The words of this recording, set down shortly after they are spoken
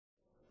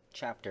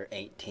Chapter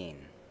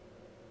 18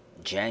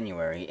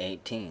 January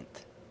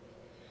 18th.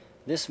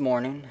 This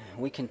morning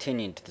we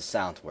continued to the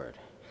southward,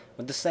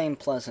 with the same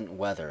pleasant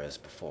weather as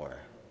before.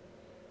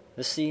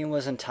 The sea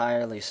was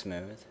entirely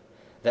smooth,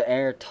 the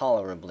air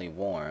tolerably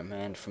warm,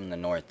 and from the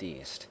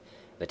northeast,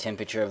 the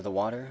temperature of the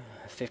water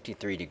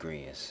 53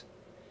 degrees.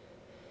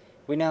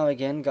 We now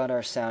again got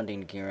our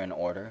sounding gear in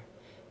order,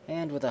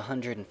 and with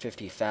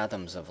 150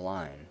 fathoms of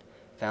line,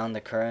 found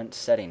the current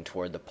setting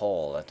toward the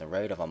pole at the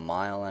rate of a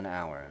mile an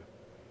hour.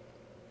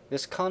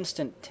 This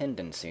constant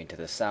tendency to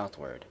the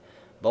southward,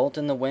 both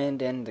in the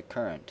wind and the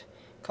current,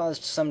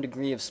 caused some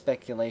degree of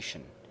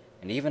speculation,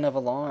 and even of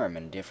alarm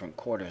in different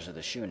quarters of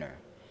the schooner,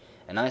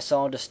 and I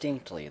saw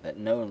distinctly that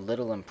no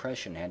little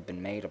impression had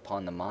been made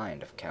upon the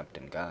mind of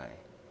Captain Guy.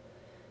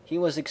 He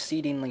was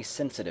exceedingly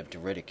sensitive to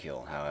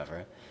ridicule,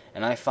 however,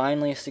 and I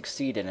finally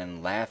succeeded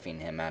in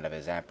laughing him out of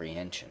his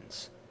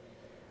apprehensions.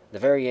 The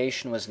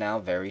variation was now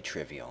very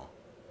trivial.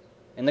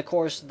 In the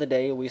course of the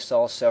day we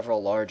saw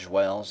several large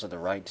whales of the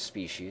right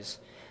species,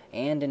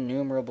 and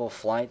innumerable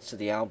flights of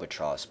the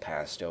albatross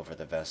passed over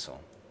the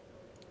vessel.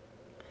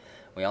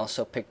 We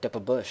also picked up a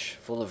bush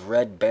full of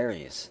red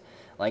berries,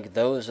 like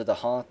those of the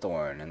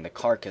hawthorn, and the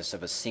carcass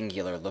of a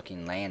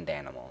singular-looking land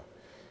animal.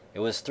 It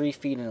was 3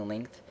 feet in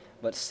length,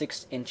 but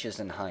 6 inches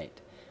in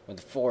height, with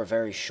 4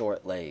 very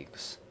short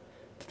legs,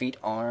 the feet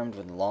armed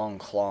with long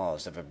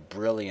claws of a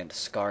brilliant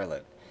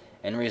scarlet,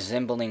 and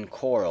resembling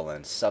coral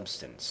in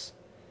substance.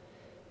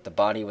 The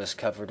body was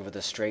covered with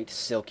a straight,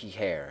 silky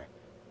hair,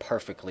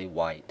 perfectly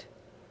white.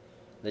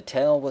 The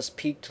tail was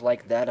peaked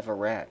like that of a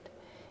rat,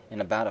 and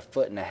about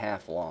 1.5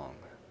 feet long.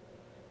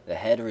 The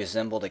head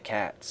resembled a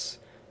cat's,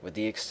 with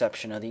the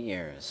exception of the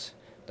ears.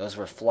 Those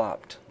were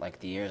flopped like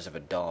the ears of a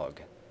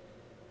dog.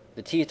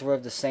 The teeth were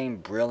of the same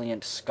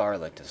brilliant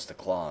scarlet as the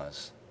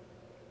claws.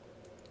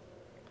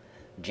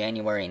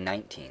 January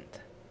 19th.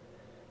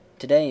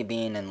 Today,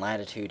 being in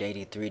latitude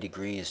 83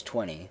 degrees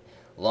 20,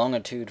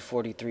 longitude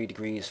 43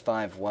 degrees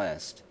 5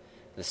 west,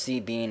 the sea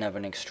being of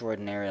an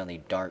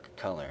extraordinarily dark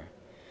color,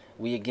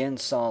 we again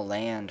saw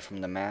land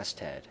from the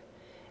masthead,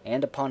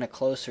 and upon a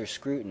closer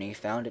scrutiny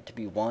found it to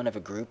be one of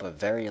a group of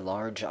very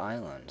large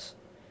islands.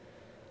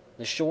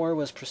 The shore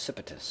was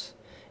precipitous,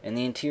 and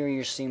the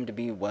interior seemed to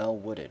be well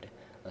wooded,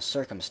 a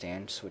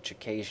circumstance which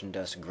occasioned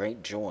us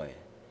great joy.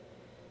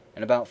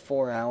 In about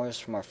 4 hours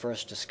from our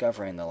first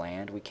discovering the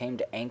land, we came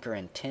to anchor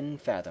in 10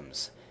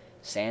 fathoms,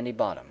 sandy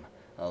bottom,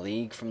 a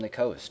league from the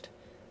coast,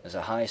 as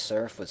a high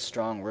surf with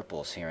strong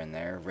ripples here and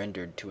there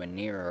rendered to a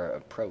nearer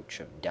approach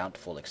of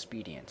doubtful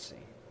expediency.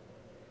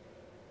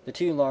 The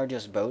 2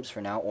 largest boats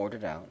were now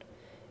ordered out,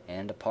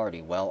 and a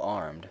party well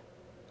armed,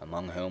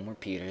 among whom were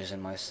Peters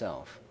and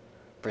myself,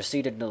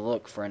 proceeded to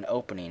look for an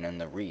opening in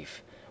the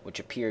reef which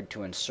appeared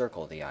to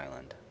encircle the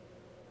island.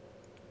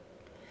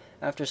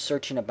 After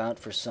searching about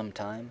for some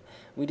time,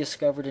 we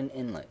discovered an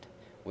inlet,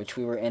 which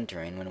we were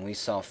entering when we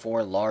saw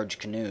 4 large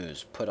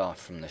canoes put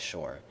off from the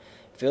shore,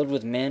 filled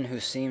with men who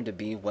seemed to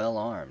be well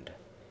armed.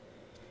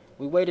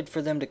 We waited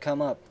for them to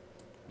come up,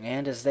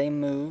 and as they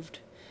moved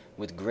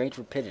with great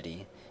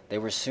rapidity, they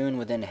were soon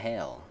within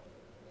hail.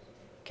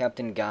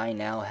 Captain Guy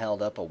now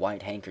held up a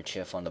white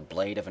handkerchief on the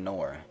blade of an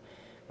oar,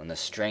 when the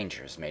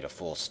strangers made a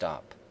full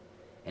stop,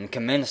 and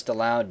commenced a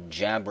loud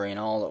jabbering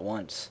all at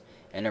once,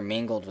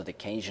 intermingled with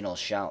occasional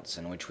shouts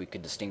in which we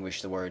could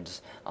distinguish the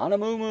words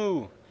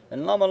 "Anamumu"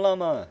 and "Lama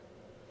Lama."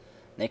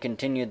 They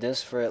continued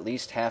this for at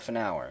least half an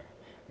hour,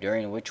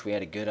 during which we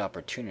had a good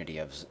opportunity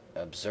of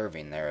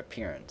observing their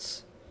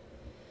appearance.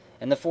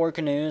 In the 4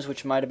 canoes,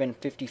 which might have been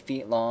 50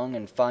 feet long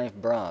and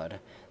 5 broad,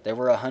 there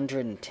were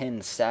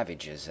 110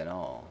 savages in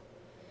all.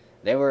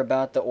 They were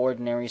about the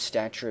ordinary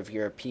stature of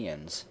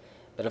Europeans,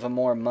 but of a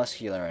more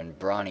muscular and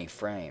brawny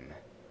frame.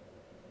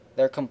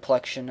 Their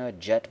complexion a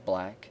jet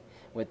black,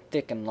 with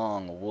thick and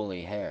long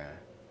woolly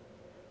hair.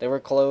 They were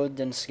clothed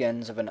in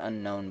skins of an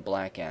unknown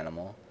black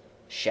animal,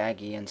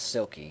 shaggy and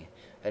silky,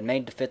 and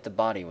made to fit the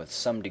body with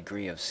some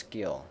degree of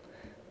skill,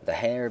 the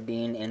hair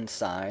being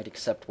inside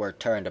except where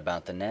turned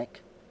about the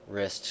neck,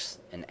 wrists,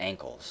 and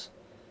ankles.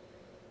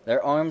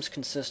 Their arms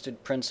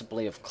consisted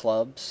principally of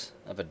clubs,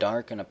 of a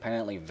dark and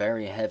apparently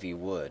very heavy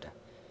wood.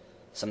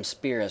 Some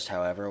spears,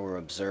 however, were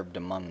observed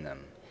among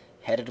them,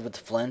 headed with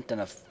flint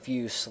and a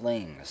few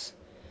slings.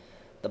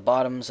 The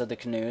bottoms of the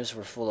canoes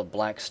were full of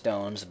black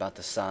stones about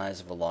the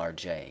size of a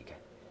large egg.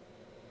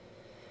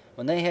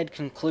 When they had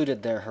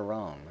concluded their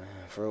harangue,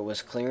 for it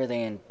was clear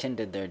they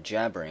intended their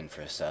jabbering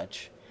for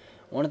such,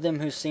 one of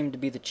them who seemed to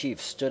be the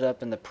chief stood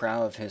up in the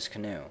prow of his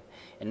canoe,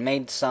 and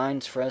made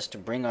signs for us to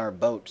bring our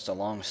boats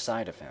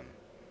alongside of him.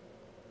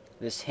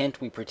 This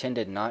hint we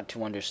pretended not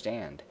to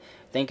understand,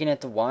 thinking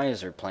it the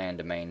wiser plan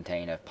to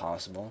maintain, if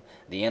possible,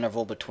 the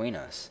interval between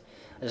us,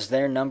 as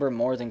their number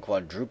more than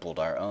quadrupled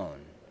our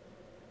own.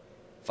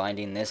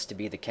 Finding this to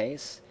be the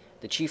case,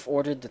 the chief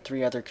ordered the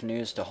 3 other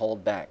canoes to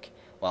hold back,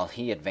 while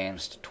he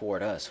advanced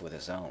toward us with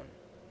his own.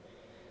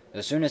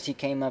 As soon as he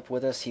came up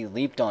with us, he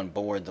leaped on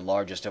board the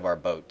largest of our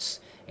boats,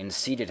 and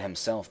seated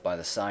himself by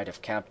the side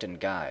of Captain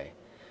Guy,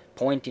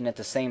 pointing at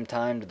the same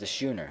time to the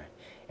schooner,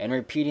 and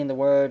repeating the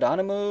word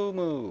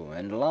Anamoo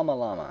and Lama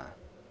Lama.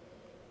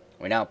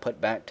 We now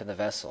put back to the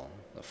vessel,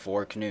 the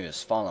 4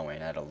 canoes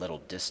following at a little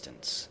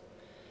distance.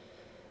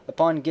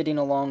 Upon getting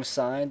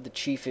alongside, the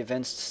chief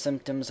evinced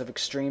symptoms of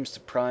extreme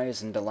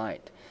surprise and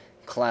delight,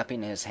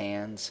 clapping his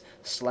hands,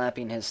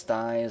 slapping his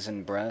thighs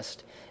and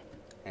breast,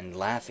 and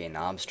laughing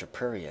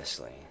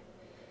obstreperiously.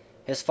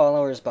 His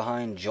followers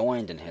behind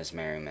joined in his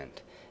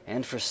merriment,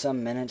 and for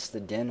some minutes the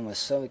din was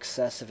so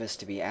excessive as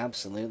to be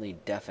absolutely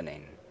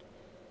deafening.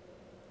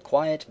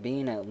 Quiet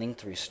being at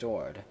length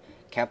restored,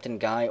 Captain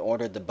Guy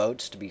ordered the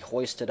boats to be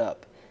hoisted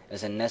up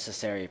as a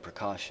necessary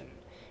precaution,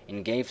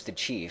 and gave the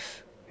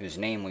chief, whose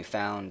name we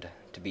found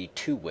to be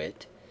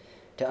Two-Wit,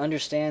 to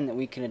understand that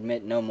we could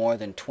admit no more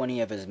than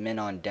 20 of his men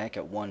on deck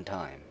at one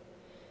time.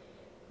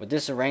 With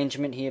this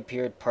arrangement he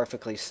appeared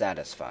perfectly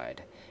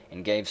satisfied,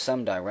 and gave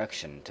some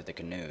direction to the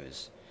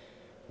canoes,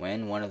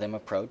 when one of them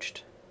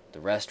approached, the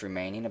rest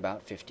remaining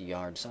about 50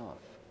 yards off.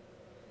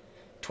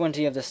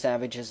 20 of the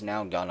savages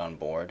now got on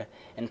board,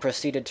 and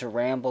proceeded to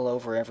ramble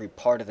over every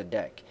part of the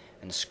deck,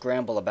 and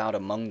scramble about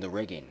among the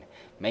rigging,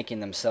 making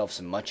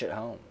themselves much at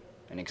home,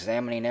 and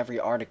examining every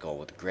article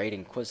with great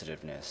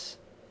inquisitiveness.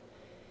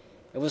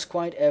 It was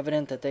quite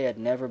evident that they had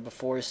never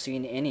before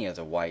seen any of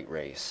the white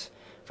race,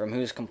 from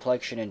whose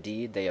complexion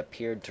indeed they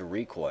appeared to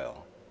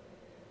recoil.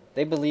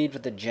 They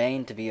believed the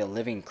Jane to be a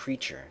living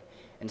creature,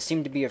 and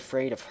seemed to be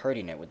afraid of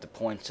hurting it with the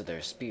points of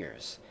their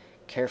spears,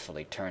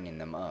 carefully turning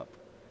them up.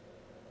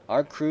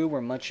 Our crew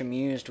were much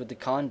amused with the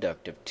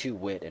conduct of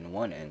Two-Wit in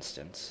one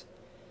instance.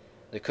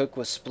 The cook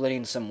was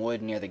splitting some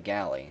wood near the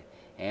galley,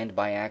 and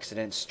by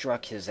accident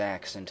struck his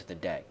axe into the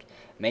deck,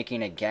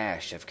 making a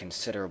gash of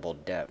considerable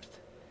depth.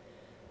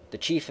 The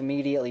chief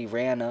immediately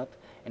ran up,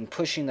 and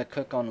pushing the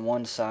cook on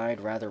one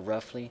side rather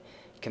roughly,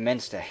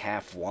 commenced a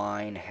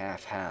half-whine,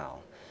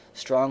 half-howl,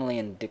 strongly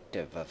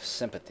indicative of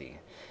sympathy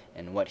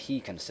in what he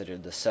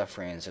considered the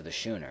sufferings of the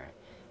schooner,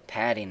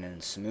 patting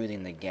and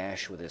smoothing the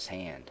gash with his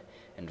hand,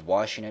 and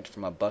washing it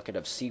from a bucket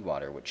of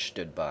sea-water which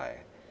stood by.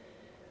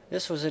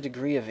 This was a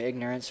degree of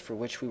ignorance for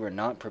which we were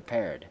not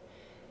prepared,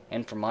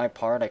 and for my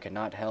part I could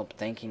not help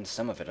thinking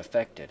some of it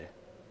affected.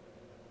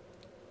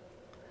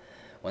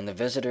 When the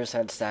visitors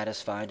had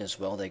satisfied as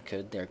well they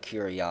could their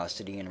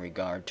curiosity in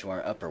regard to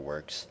our upper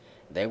works,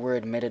 they were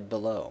admitted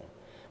below,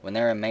 when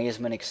their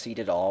amazement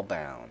exceeded all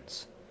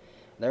bounds.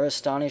 Their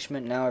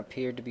astonishment now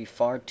appeared to be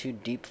far too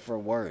deep for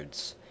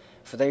words,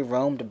 for they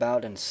roamed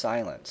about in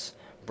silence,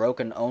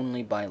 broken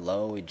only by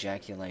low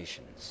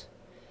ejaculations.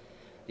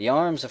 The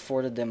arms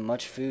afforded them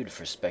much food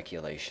for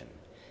speculation,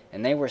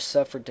 and they were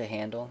suffered to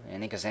handle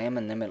and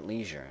examine them at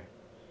leisure.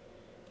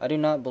 I do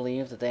not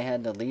believe that they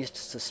had the least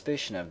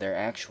suspicion of their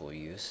actual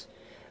use,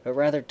 but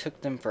rather took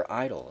them for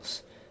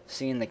idols,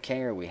 seeing the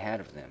care we had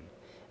of them,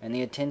 and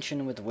the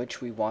attention with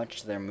which we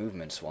watched their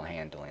movements while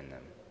handling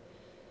them.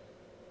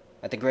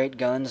 At the great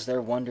guns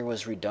their wonder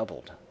was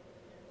redoubled.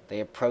 They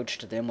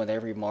approached them with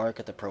every mark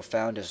of the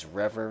profoundest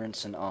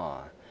reverence and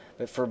awe,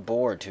 but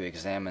forbore to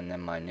examine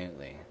them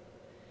minutely.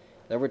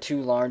 There were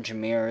 2 large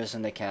mirrors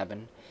in the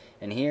cabin,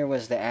 and here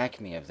was the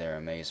acme of their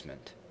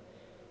amazement.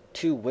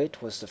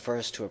 Two-Wit was the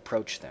first to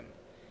approach them,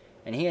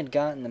 and he had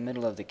got in the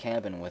middle of the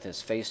cabin with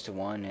his face to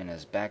one and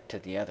his back to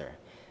the other,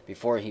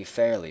 before he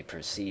fairly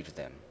perceived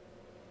them.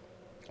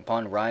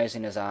 Upon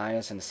raising his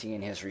eyes and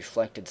seeing his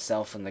reflected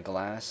self in the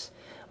glass,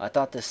 I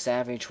thought the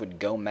savage would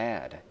go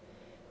mad,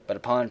 but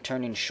upon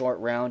turning short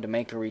round to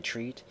make a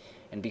retreat,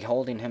 and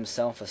beholding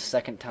himself a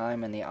second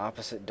time in the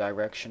opposite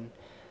direction,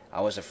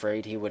 I was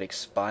afraid he would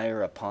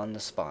expire upon the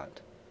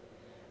spot.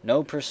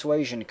 No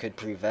persuasion could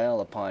prevail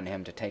upon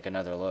him to take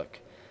another look.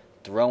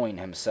 Throwing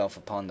himself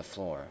upon the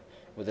floor,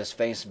 with his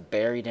face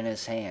buried in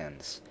his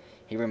hands,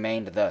 he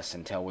remained thus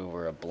until we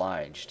were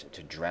obliged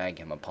to drag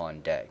him upon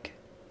deck.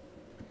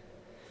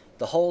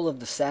 The whole of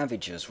the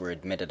savages were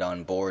admitted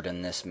on board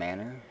in this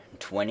manner,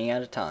 20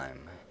 at a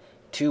time,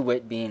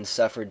 Two-Wit being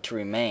suffered to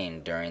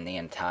remain during the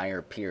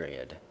entire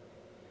period.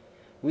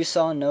 We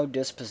saw no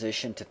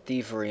disposition to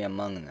thievery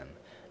among them,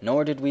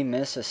 nor did we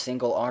miss a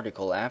single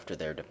article after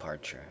their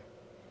departure.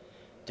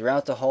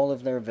 Throughout the whole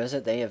of their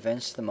visit they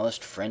evinced the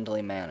most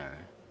friendly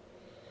manner.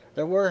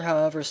 There were,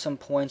 however, some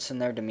points in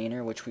their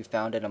demeanor which we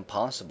found it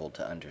impossible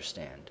to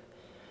understand.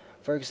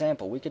 For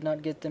example, we could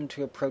not get them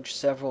to approach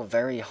several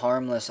very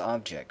harmless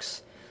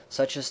objects,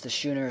 such as the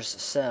schooner's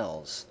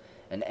cells,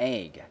 an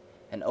egg,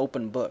 an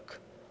open book,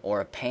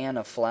 or a pan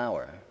of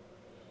flour.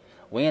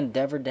 We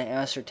endeavored to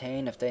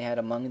ascertain if they had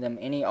among them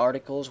any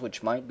articles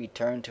which might be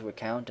turned to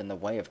account in the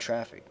way of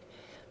traffic,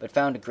 but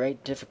found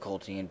great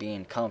difficulty in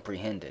being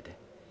comprehended.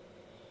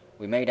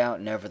 We made out,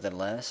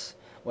 nevertheless,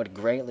 what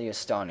greatly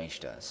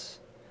astonished us,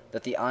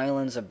 that the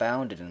islands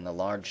abounded in the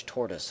large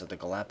tortoise of the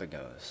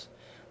Galapagos,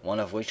 one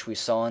of which we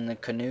saw in the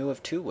canoe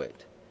of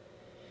Two-Wit.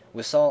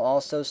 We saw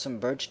also some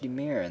birch de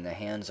mer in the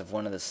hands of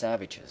one of the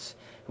savages,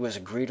 who was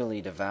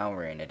greedily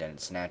devouring it in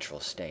its natural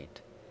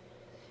state.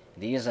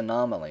 These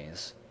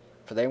anomalies,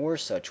 for they were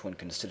such when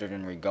considered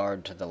in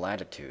regard to the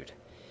latitude,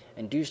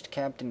 induced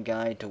Captain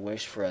Guy to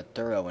wish for a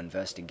thorough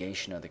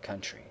investigation of the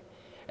country,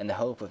 in the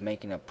hope of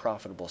making a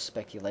profitable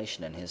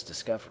speculation in his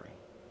discovery.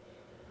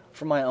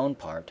 For my own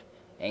part,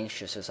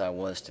 anxious as I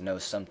was to know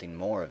something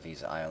more of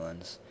these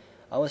islands,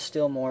 I was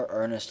still more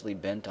earnestly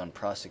bent on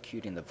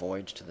prosecuting the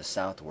voyage to the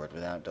southward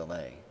without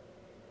delay.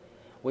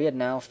 We had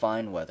now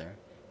fine weather,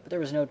 but there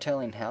was no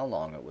telling how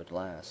long it would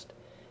last,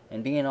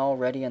 and being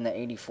already in the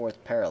 84th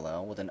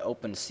parallel, with an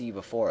open sea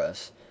before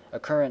us,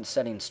 a current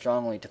setting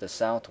strongly to the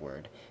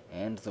southward,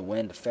 and the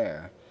wind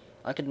fair,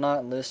 I could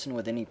not listen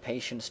with any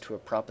patience to a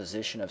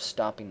proposition of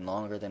stopping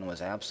longer than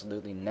was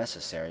absolutely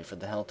necessary for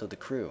the health of the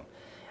crew,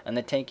 and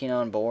the taking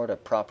on board a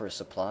proper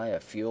supply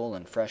of fuel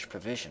and fresh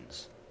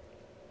provisions.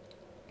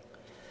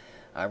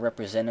 I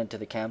represented to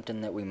the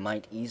captain that we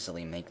might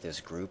easily make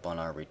this group on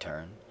our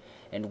return,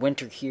 and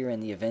winter here in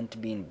the event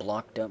of being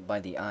blocked up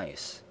by the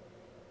ice.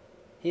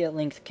 He at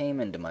length came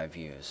into my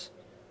views,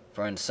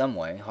 for in some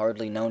way,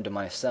 hardly known to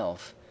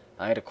myself,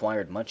 I had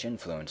acquired much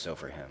influence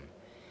over him,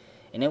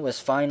 and it was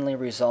finally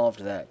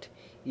resolved that,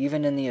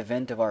 even in the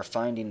event of our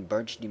finding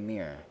Birch de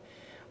Mere,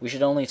 we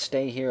should only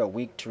stay here a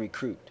week to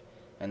recruit,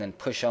 and then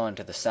push on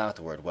to the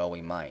southward while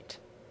we might.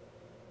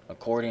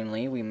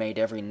 Accordingly, we made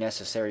every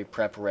necessary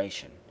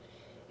preparation,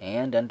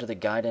 and, under the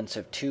guidance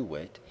of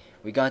Too-Wit,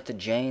 we got the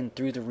Jane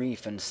through the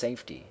reef in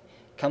safety,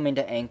 coming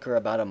to anchor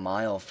about a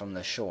mile from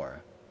the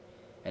shore,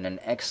 in an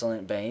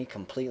excellent bay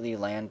completely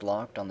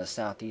landlocked on the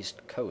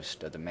southeast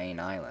coast of the main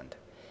island,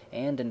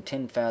 and in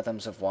 10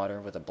 fathoms of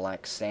water with a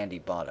black sandy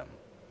bottom.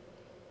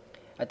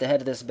 At the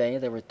head of this bay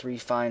there were 3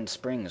 fine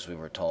springs, we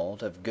were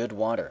told, of good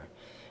water,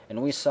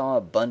 and we saw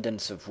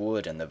abundance of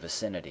wood in the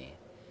vicinity.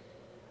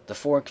 The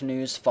 4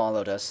 canoes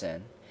followed us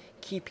in,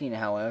 keeping,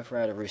 however,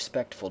 at a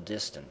respectful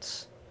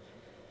distance.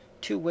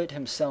 Too-Wit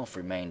himself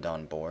remained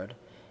on board,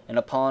 and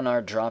upon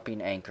our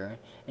dropping anchor,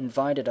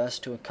 invited us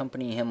to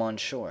accompany him on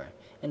shore,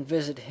 and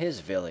visit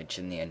his village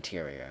in the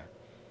interior.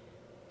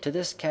 To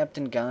this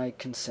Captain Guy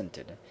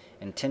consented,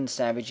 and 10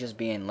 savages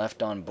being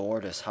left on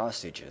board as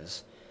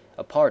hostages,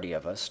 a party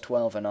of us,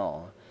 12 in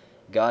all,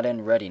 got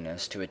in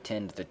readiness to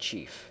attend the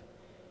chief.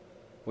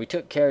 We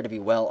took care to be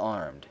well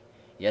armed,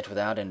 yet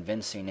without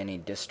evincing any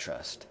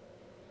distrust.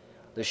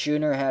 The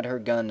schooner had her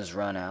guns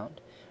run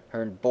out,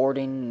 her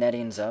boarding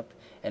nettings up,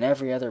 and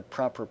every other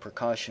proper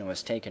precaution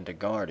was taken to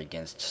guard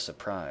against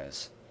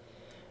surprise.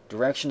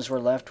 Directions were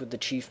left with the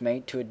chief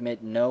mate to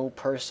admit no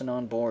person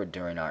on board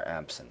during our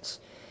absence,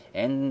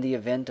 and in the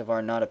event of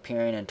our not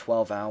appearing in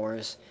 12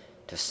 hours,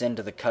 to send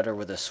the cutter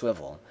with a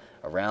swivel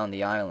around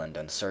the island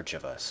in search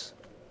of us.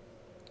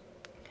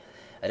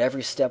 At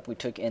every step we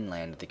took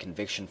inland, the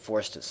conviction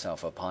forced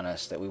itself upon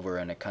us that we were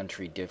in a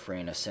country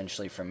differing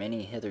essentially from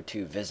any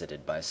hitherto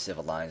visited by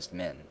civilized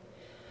men.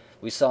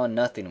 We saw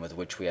nothing with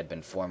which we had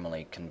been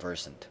formerly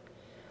conversant.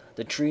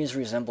 The trees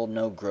resembled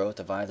no growth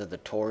of either the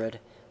torrid,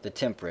 the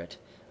temperate,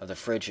 of the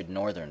frigid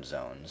northern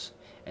zones,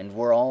 and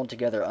were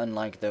altogether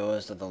unlike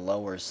those of the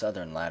lower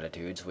southern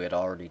latitudes we had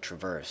already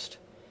traversed.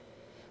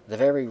 The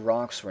very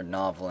rocks were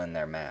novel in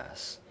their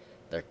mass,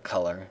 their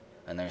color,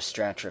 and their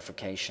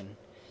stratification,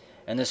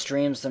 and the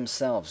streams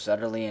themselves,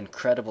 utterly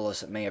incredible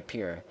as it may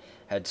appear,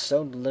 had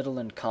so little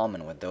in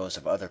common with those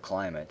of other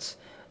climates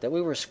that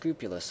we were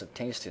scrupulous of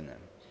tasting them,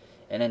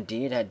 and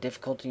indeed had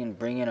difficulty in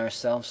bringing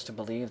ourselves to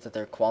believe that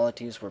their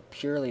qualities were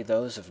purely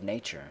those of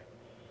nature.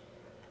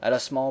 At a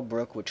small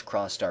brook which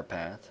crossed our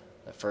path,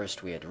 the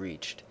first we had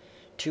reached,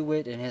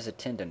 Too-Wit and his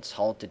attendants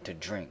halted to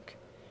drink.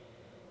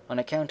 On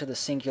account of the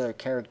singular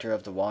character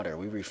of the water,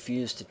 we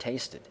refused to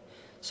taste it,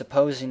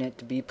 supposing it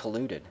to be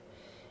polluted,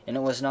 and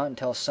it was not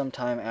until some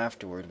time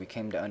afterward we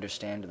came to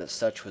understand that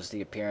such was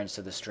the appearance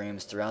of the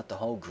streams throughout the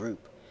whole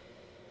group.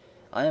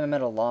 I am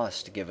at a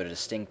loss to give a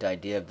distinct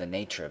idea of the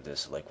nature of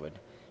this liquid,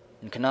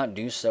 and cannot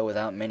do so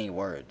without many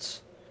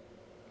words.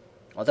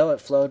 Although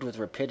it flowed with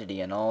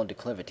rapidity in all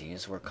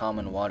declivities where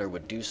common water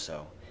would do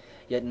so,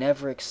 yet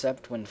never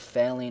except when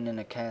failing in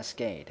a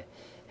cascade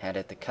had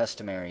it the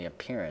customary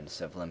appearance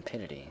of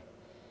limpidity.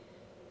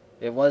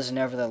 It was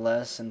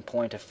nevertheless, in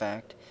point of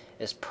fact,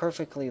 as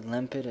perfectly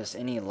limpid as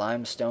any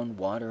limestone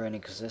water in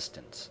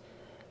existence,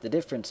 the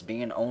difference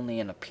being only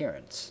in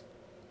appearance.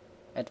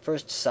 At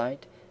first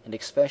sight, and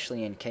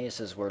especially in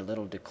cases where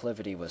little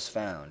declivity was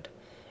found,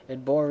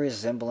 it bore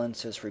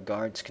resemblance as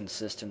regards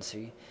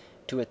consistency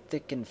to a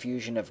thick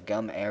infusion of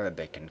gum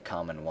arabic in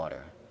common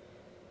water.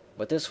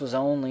 But this was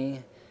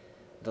only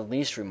the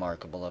least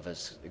remarkable of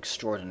its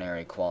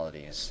extraordinary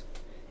qualities.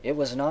 It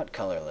was not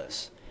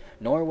colorless,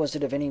 nor was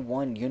it of any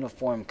one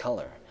uniform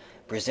color,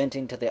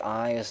 presenting to the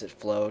eye as it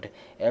flowed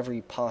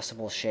every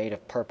possible shade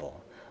of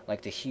purple,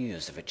 like the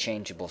hues of a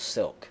changeable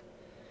silk.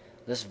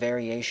 This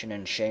variation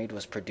in shade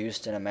was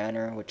produced in a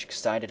manner which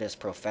excited as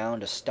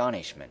profound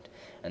astonishment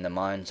in the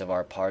minds of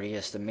our party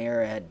as the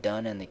mirror had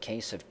done in the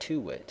case of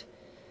Too-Wit.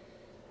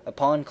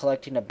 Upon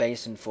collecting a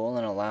basinful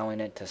and allowing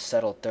it to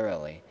settle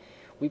thoroughly,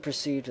 we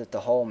perceived that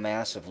the whole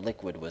mass of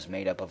liquid was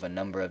made up of a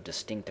number of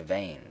distinct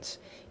veins,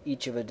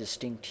 each of a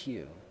distinct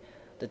hue,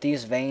 that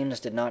these veins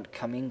did not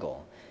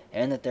commingle,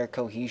 and that their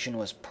cohesion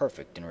was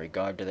perfect in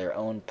regard to their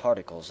own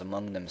particles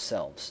among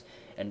themselves,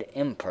 and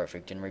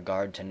imperfect in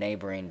regard to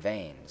neighboring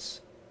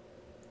veins.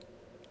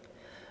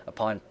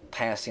 Upon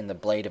passing the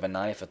blade of a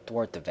knife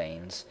athwart the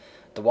veins,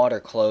 the water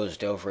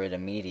closed over it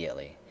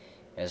immediately.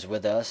 As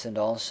with us, and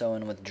also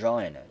in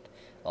withdrawing it,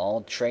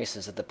 all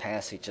traces of the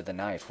passage of the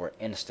knife were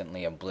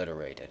instantly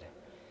obliterated.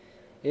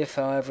 If,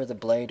 however, the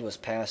blade was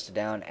passed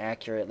down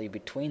accurately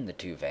between the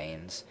two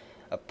veins,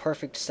 a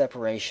perfect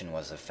separation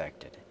was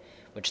effected,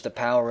 which the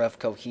power of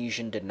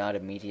cohesion did not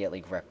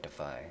immediately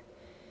rectify.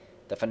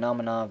 The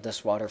phenomena of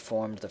this water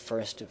formed the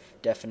first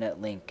definite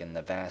link in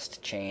the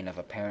vast chain of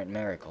apparent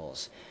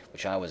miracles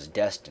which I was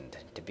destined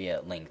to be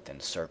at length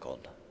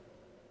encircled.